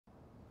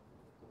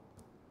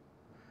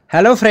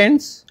Hello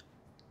friends,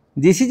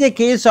 this is a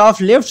case of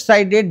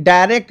left-sided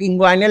direct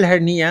inguinal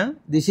hernia.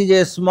 This is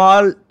a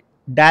small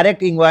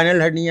direct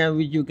inguinal hernia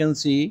which you can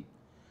see,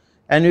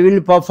 and we will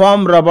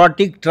perform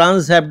robotic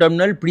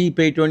transabdominal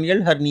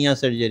preperitoneal hernia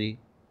surgery.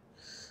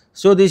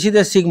 So this is the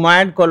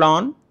sigmoid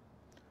colon,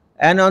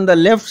 and on the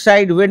left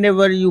side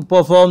whenever you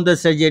perform the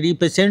surgery,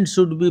 patient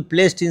should be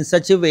placed in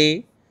such a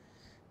way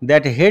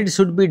that head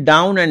should be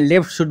down and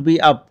left should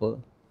be up.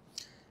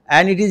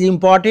 And it is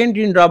important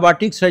in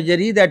robotic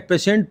surgery that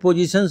patient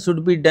position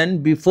should be done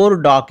before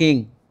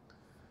docking.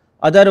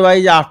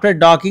 Otherwise, after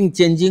docking,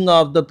 changing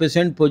of the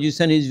patient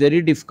position is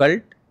very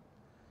difficult.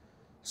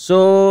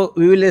 So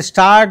we will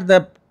start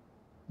the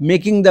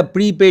making the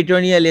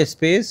preperitoneal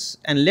space,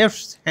 and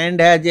left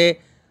hand has a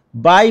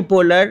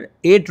bipolar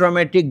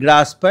atraumatic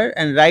grasper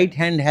and right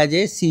hand has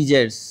a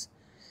seizures,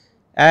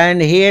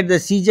 and here the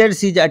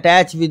seizures is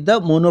attached with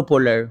the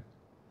monopolar.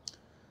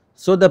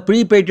 So the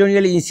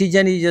preperitoneal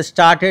incision is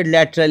started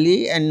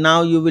laterally, and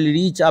now you will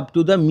reach up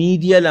to the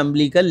medial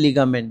umbilical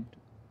ligament.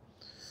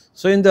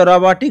 So in the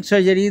robotic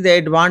surgery, the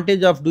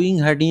advantage of doing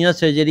hernia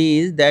surgery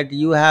is that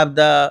you have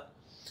the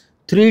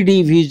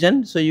 3D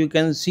vision, so you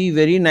can see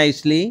very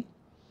nicely,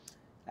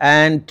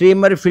 and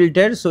tremor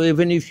filter, so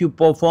even if you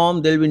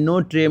perform there will be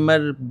no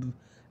tremor,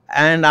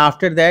 and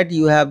after that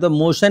you have the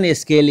motion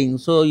scaling,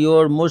 so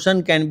your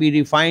motion can be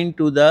refined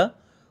to the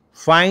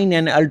fine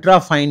and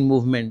ultra fine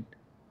movement.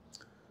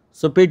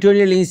 So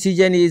peritoneal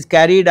incision is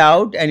carried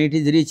out and it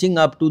is reaching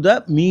up to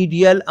the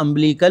medial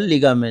umbilical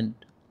ligament.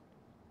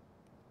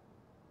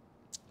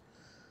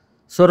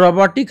 So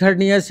robotic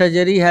hernia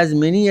surgery has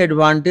many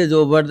advantages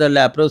over the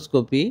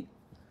laparoscopy,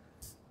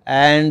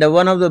 and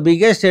one of the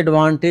biggest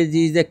advantage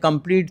is the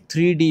complete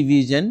 3D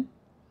vision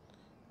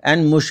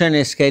and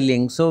motion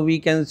scaling. So we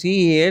can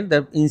see here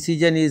the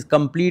incision is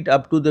complete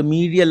up to the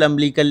medial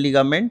umbilical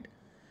ligament.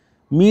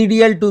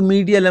 Medial to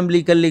medial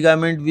umbilical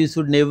ligament we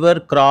should never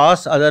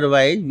cross,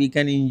 otherwise we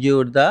can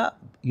injure the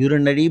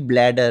urinary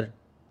bladder.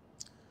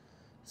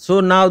 So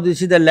now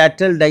this is the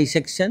lateral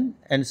dissection,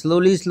 and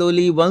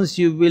slowly once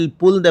you will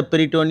pull the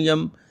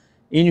peritoneum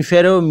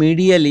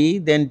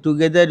inferomedially, then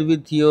together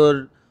with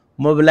your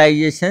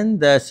mobilization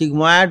the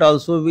sigmoid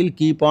also will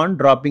keep on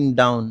dropping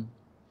down.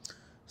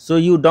 So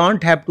you do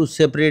not have to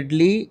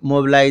separately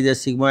mobilize the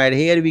sigmoid.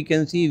 Here we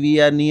can see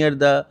we are near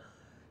the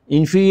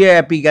inferior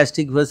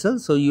epigastric vessel,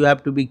 so you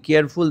have to be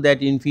careful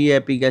that inferior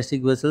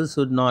epigastric vessel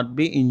should not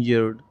be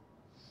injured.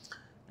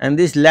 And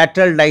this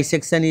lateral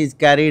dissection is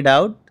carried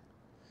out,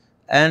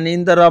 and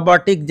in the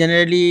robotic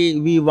generally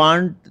we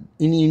want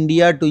in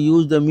India to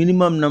use the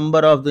minimum number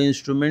of the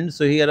instruments.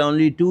 So here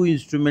only 2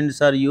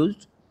 instruments are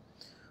used.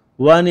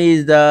 One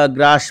is the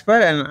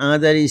grasper and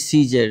another is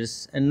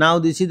seizures. And now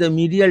this is the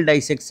medial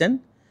dissection,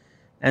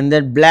 and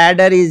that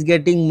bladder is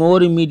getting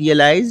more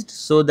medialized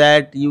so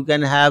that you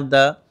can have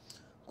the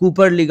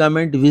Cooper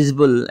ligament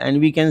visible, and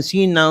we can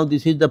see now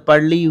this is the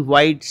pearly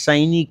white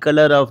shiny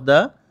color of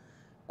the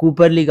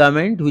Cooper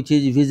ligament which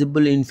is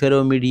visible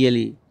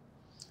inferomedially,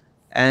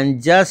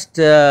 and just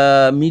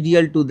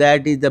medial to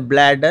that is the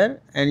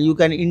bladder, and you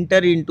can enter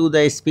into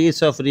the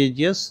space of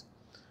radius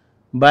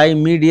by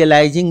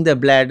medializing the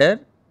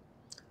bladder.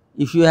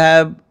 If you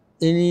have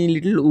any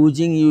little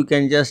oozing, you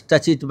can just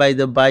touch it by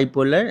the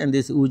bipolar and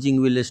this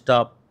oozing will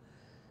stop.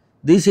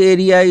 This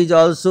area is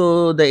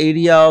also the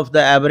area of the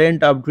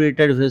aberrant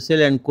obturator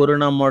vessel and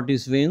corona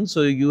mortis vein.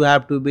 So you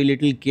have to be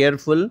little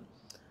careful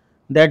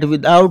that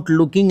without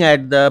looking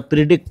at the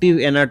predictive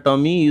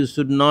anatomy, you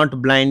should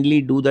not blindly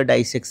do the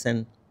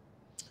dissection.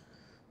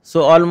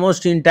 So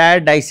almost entire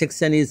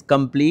dissection is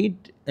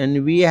complete,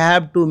 and we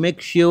have to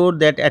make sure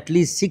that at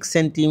least 6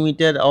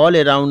 centimeter all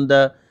around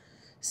the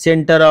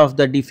center of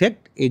the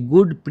defect a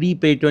good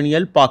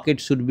preperitoneal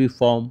pocket should be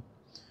formed,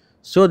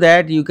 so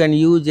that you can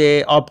use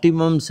a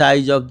optimum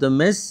size of the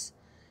mesh,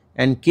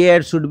 and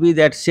care should be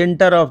that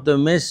center of the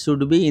mesh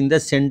should be in the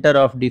center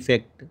of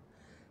defect,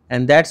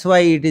 and that is why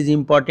it is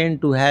important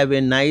to have a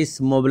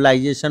nice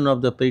mobilization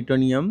of the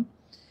peritoneum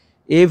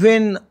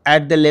even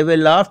at the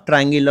level of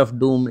triangle of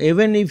Doom.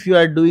 Even if you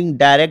are doing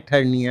direct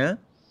hernia,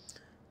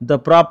 the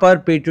proper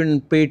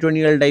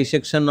peritoneal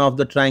dissection of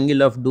the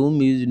triangle of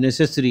Doom is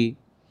necessary,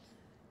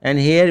 and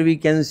here we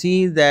can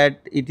see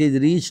that it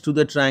is reached to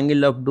the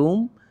triangle of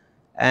Doom,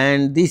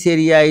 and this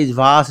area is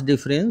vast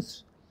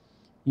difference.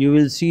 You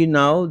will see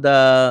now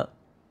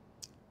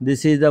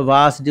this is the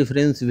vast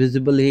difference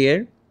visible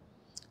here,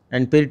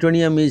 and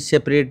peritoneum is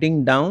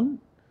separating down,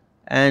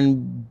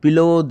 and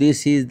below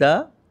this is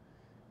the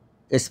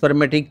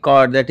spermatic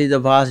cord, that is the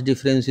vast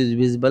difference is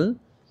visible,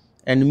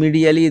 and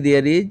medially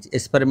there is a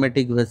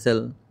spermatic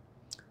vessel.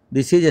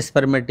 This is a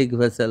spermatic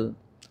vessel.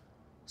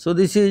 So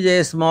this is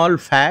a small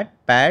fat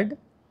pad,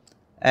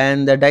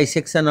 and the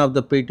dissection of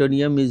the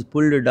peritoneum is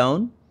pulled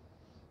down,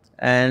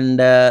 and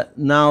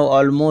now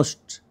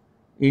almost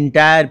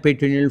entire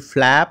peritoneal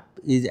flap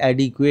is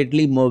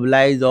adequately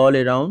mobilized all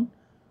around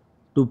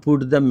to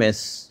put the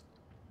mesh.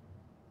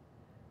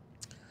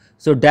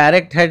 So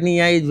direct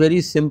hernia is very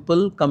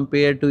simple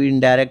compared to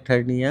indirect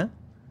hernia.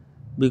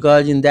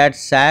 because in that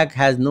sac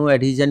has no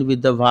adhesion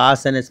with the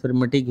vas and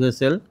spermatic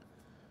vessel,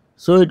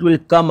 so it will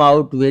come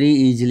out very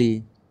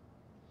easily.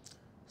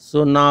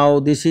 So now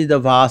this is the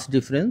vas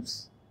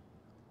difference,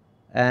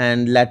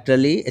 and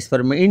laterally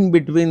in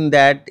between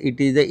that it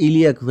is the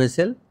iliac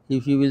vessel.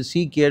 If you will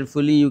see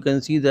carefully, you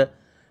can see the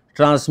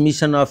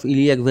transmission of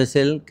iliac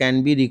vessel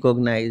can be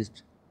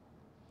recognized.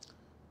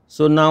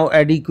 So now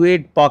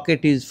adequate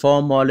pocket is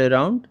formed all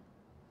around,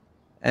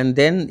 and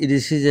then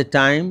this is a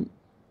time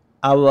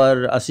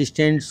our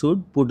assistant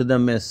should put the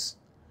mesh.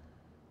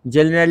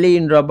 Generally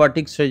in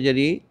robotic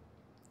surgery,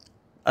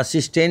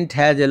 assistant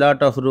has a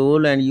lot of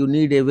role, and you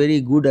need a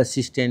very good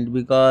assistant,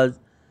 because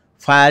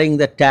firing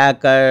the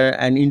tacker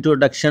and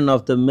introduction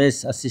of the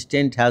mesh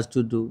assistant has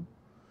to do.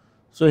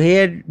 So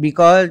here,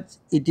 because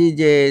it is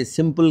a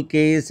simple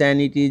case and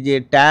it is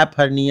a TAPP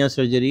hernia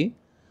surgery,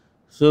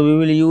 so we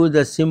will use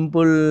the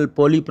simple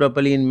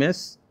polypropylene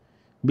mesh,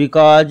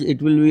 because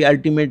it will be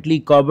ultimately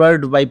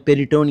covered by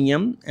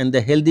peritoneum, and the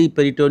healthy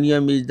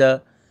peritoneum is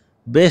the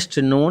best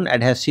known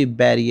adhesive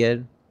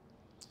barrier.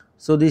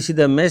 So this is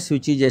the mesh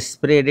which is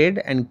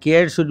spreaded, and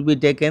care should be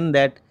taken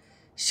that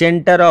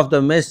center of the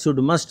mesh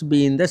must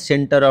be in the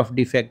center of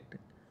defect,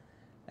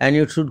 and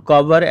it should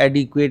cover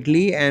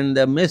adequately, and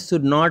the mesh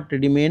should not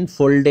remain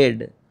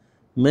folded.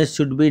 Mesh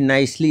should be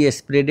nicely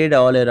spreaded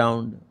all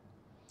around.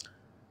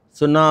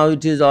 So now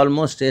it is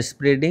almost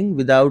spreading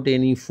without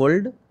any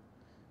fold,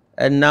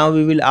 and now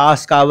we will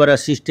ask our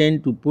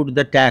assistant to put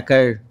the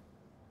tacker.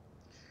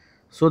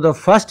 So the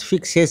first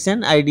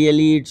fixation,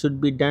 ideally it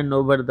should be done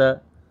over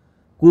the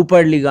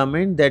Cooper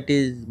ligament, that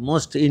is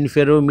most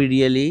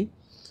inferomedially,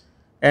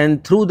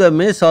 and through the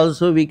mesh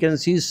also we can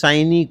see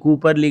shiny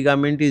Cooper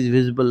ligament is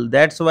visible.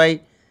 That is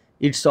why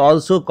it is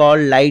also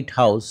called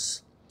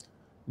lighthouse,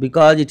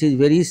 because it is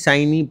very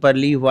shiny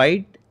pearly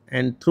white,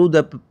 and through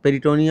the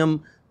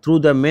peritoneum, through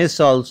the mesh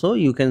also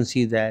you can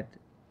see that.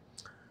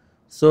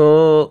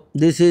 So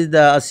this is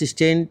the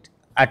assistant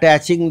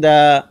attaching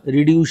the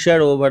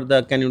reducer over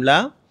the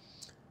cannula,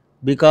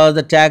 because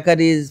the tacker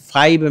is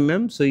 5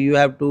 mm. So you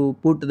have to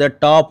put the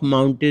top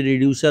mounted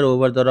reducer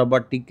over the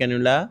robotic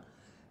cannula,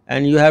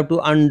 and you have to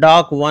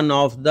undock one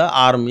of the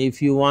arm.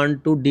 If you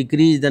want to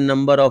decrease the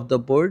number of the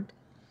port,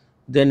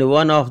 then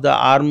one of the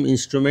arm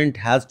instrument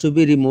has to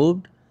be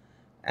removed,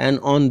 and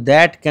on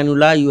that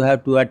cannula you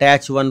have to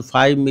attach one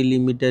 5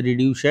 mm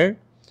reducer,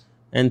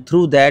 and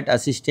through that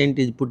assistant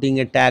is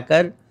putting a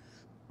tacker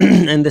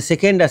and the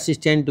second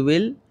assistant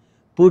will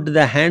put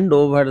the hand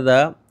over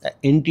the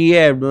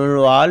anterior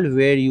abdominal wall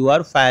where you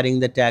are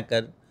firing the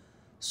tacker,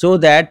 so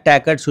that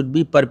tacker should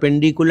be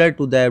perpendicular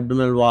to the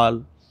abdominal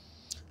wall.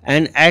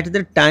 And at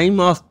the time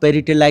of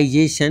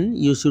peritalization,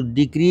 you should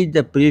decrease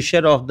the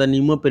pressure of the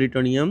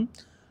pneumoperitoneum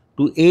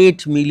to 8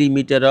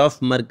 mm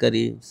of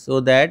mercury,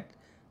 so that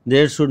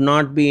there should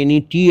not be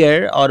any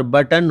tear or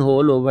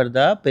buttonhole over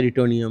the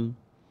peritoneum.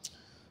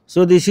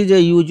 So this is a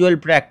usual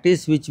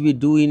practice which we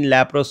do in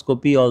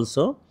laparoscopy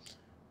also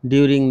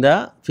during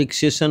the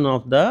fixation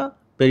of the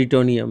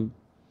peritoneum.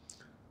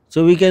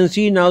 So we can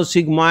see now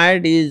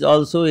sigmoid is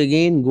also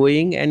again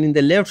going, and in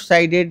the left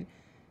sided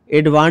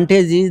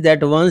advantage is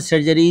that once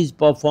surgery is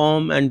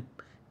performed and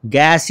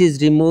gas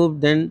is removed,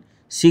 then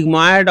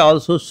sigmoid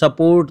also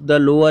support the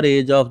lower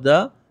edge of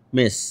the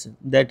mesh.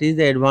 That is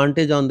the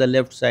advantage on the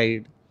left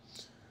side.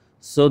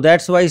 So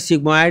that is why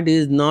sigmoid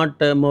is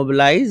not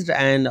mobilized,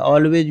 and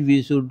always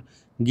we should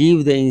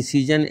give the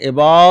incision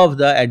above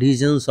the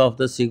adhesions of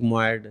the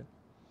sigmoid.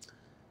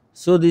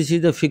 So this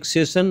is the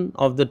fixation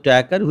of the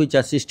tacker which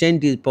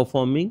assistant is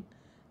performing,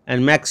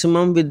 and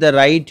maximum with the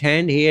right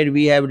hand. Here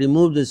we have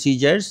removed the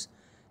scissors,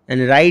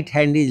 and right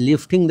hand is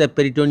lifting the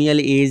peritoneal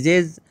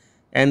edges,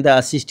 and the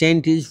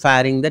assistant is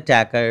firing the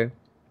tacker.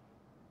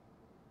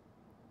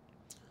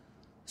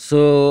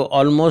 So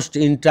almost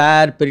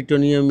entire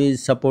peritoneum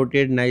is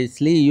supported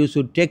nicely. You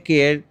should take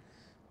care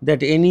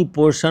that any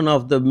portion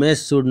of the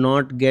mesh should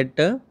not get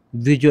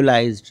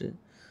visualized,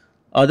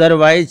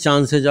 otherwise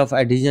chances of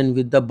adhesion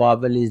with the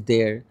bowel is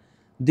there.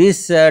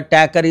 This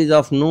tacker is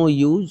of no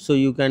use, so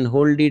you can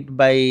hold it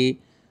by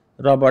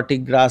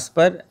robotic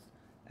grasper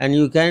and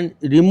you can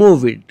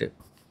remove it,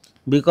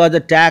 because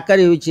the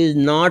tacker which is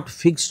not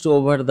fixed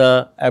over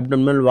the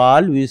abdominal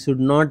wall, we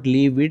should not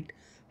leave it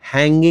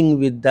hanging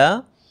with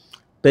the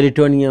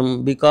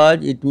peritoneum,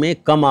 because it may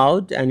come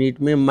out and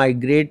it may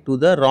migrate to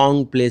the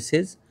wrong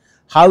places.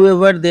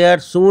 However, they are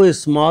so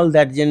small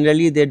that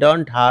generally they do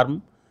not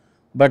harm,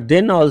 but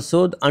then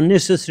also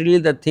unnecessarily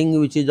the thing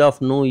which is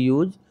of no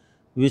use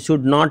we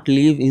should not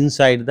leave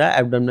inside the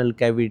abdominal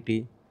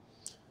cavity.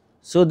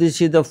 So this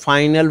is the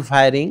final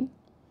firing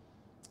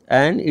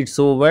and it is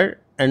over,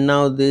 and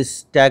now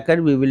this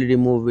tacker we will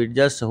remove it.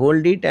 Just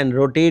hold it and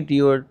rotate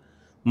your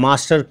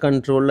master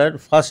controller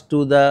first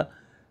to the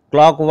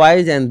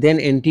clockwise and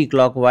then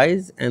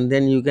anti-clockwise, and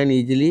then you can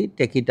easily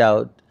take it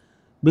out,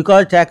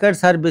 because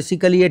tackers are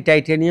basically a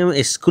titanium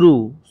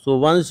screw. So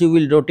once you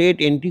will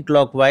rotate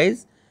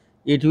anti-clockwise,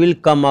 it will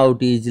come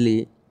out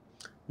easily.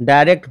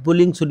 Direct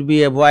pulling should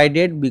be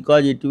avoided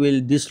because it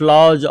will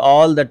dislodge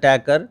all the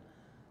tacker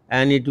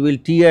and it will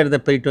tear the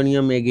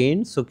peritoneum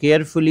again. So,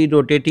 carefully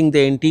rotating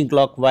the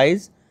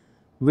anti-clockwise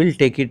will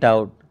take it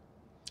out.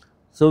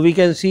 So, we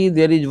can see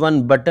there is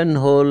one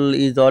buttonhole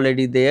is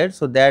already there.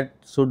 So, that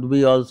should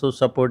be also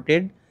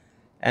supported,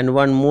 and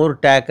one more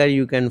tacker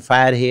you can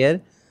fire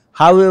here.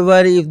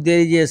 However, if there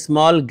is a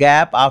small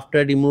gap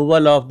after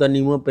removal of the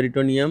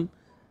pneumoperitoneum,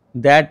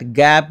 that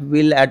gap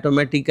will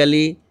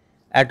automatically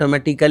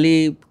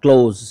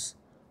close,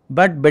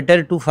 but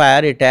better to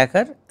fire a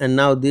tacker, and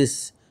now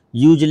this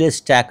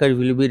useless tacker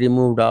will be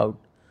removed out.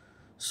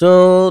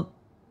 So,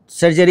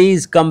 surgery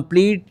is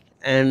complete,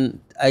 and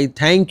I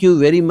thank you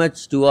very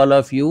much to all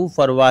of you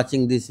for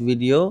watching this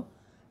video.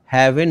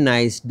 Have a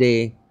nice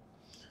day.